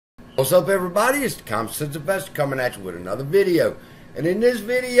What's up, everybody? It's the Common Sense Investor coming at you with another video. And in this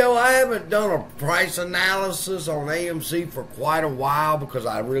video, I haven't done a price analysis on AMC for quite a while because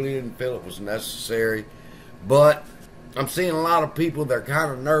I really didn't feel it was necessary. But I'm seeing a lot of people that are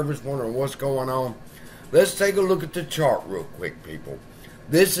kind of nervous, wondering what's going on. Let's take a look at the chart real quick, people.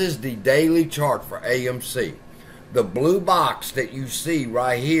 This is the daily chart for AMC. The blue box that you see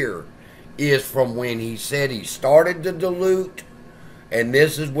right here is from when he said he started to dilute, and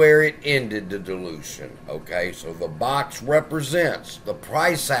this is where it ended the dilution. Okay, so the box represents the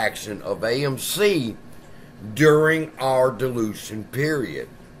price action of AMC during our dilution period.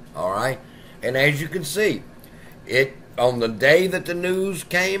 All right, and as you can see, it on the day that the news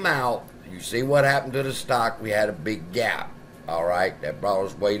came out, you see what happened to the stock. We had a big gap. All right, that brought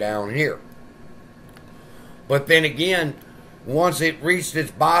us way down here. But then again, once it reached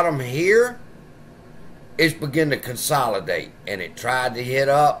its bottom here, it's begun to consolidate, and it tried to hit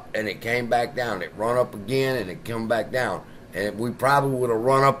up, and it came back down. It run up again, and it come back down. And we probably would have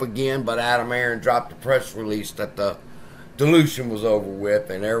run up again, but Adam Aaron dropped the press release that the dilution was over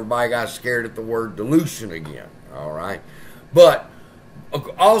with, and everybody got scared at the word dilution again. All right, but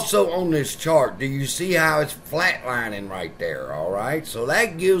also on this chart, do you see how it's flatlining right there? All right, so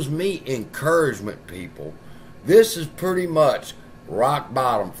that gives me encouragement, people. This is pretty much rock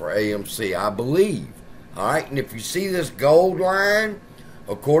bottom for AMC, I believe. All right, and if you see this gold line,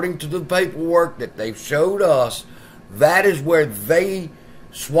 according to the paperwork that they've showed us, that is where they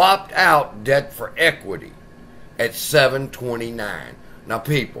swapped out debt for equity at 729. Now,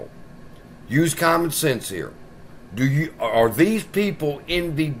 people, use common sense here. Are these people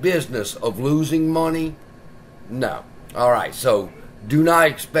in the business of losing money? No. All right, so do not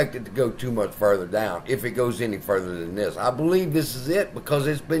expect it to go too much further down if it goes any further than this. I believe this is it because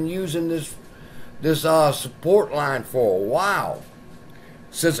it's been using this support line for a while,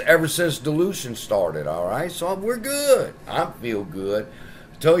 ever since dilution started. All right, so we're good. I feel good.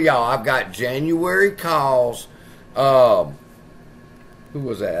 I tell y'all, I've got January calls. Who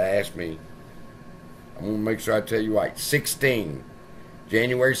was that? Asked me. I'm gonna make sure I tell you right.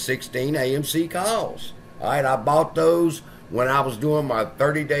 January 16 AMC calls. All right, I bought those when I was doing my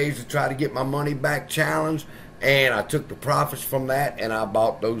 30 days to try to get my money back challenge, and I took the profits from that, and I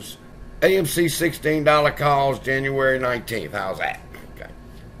bought those AMC $16 calls January 19th. How's that? Okay.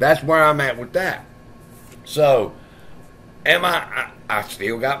 That's where I'm at with that. So, I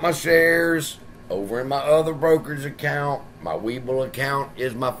still got my shares over in my other broker's account. My Weeble account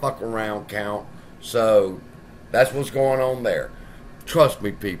is my fuck around account. So, that's what's going on there. Trust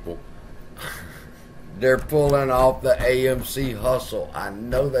me, people. They're pulling off the AMC hustle. I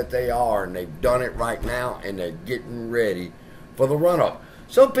know that they are, and they've done it right now, and they're getting ready for the run-up.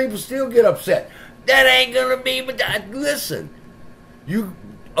 Some people still get upset. That ain't gonna be, but listen, you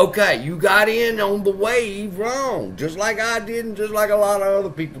got in on the wave wrong, just like I did and just like a lot of other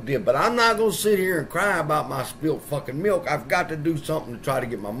people did. But I'm not gonna sit here and cry about my spilled fucking milk. I've got to do something to try to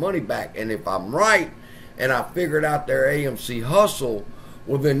get my money back. And if I'm right and I figured out their AMC hustle,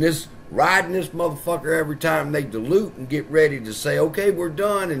 well then riding this motherfucker every time they dilute and get ready to say, okay, we're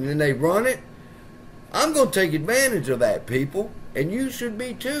done, and then they run it, I'm gonna take advantage of that, people. And you should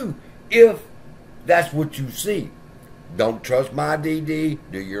be too, if that's what you see. Don't trust my DD.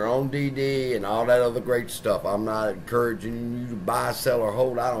 Do your own DD and all that other great stuff. I'm not encouraging you to buy, sell, or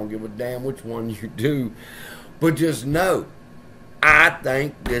hold. I don't give a damn which one you do. But just know, I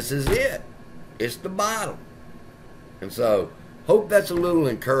think this is it. It's the bottom. And so, hope that's a little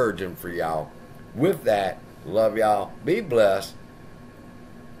encouraging for y'all. With that, love y'all. Be blessed.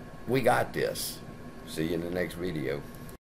 We got this. See you in the next video.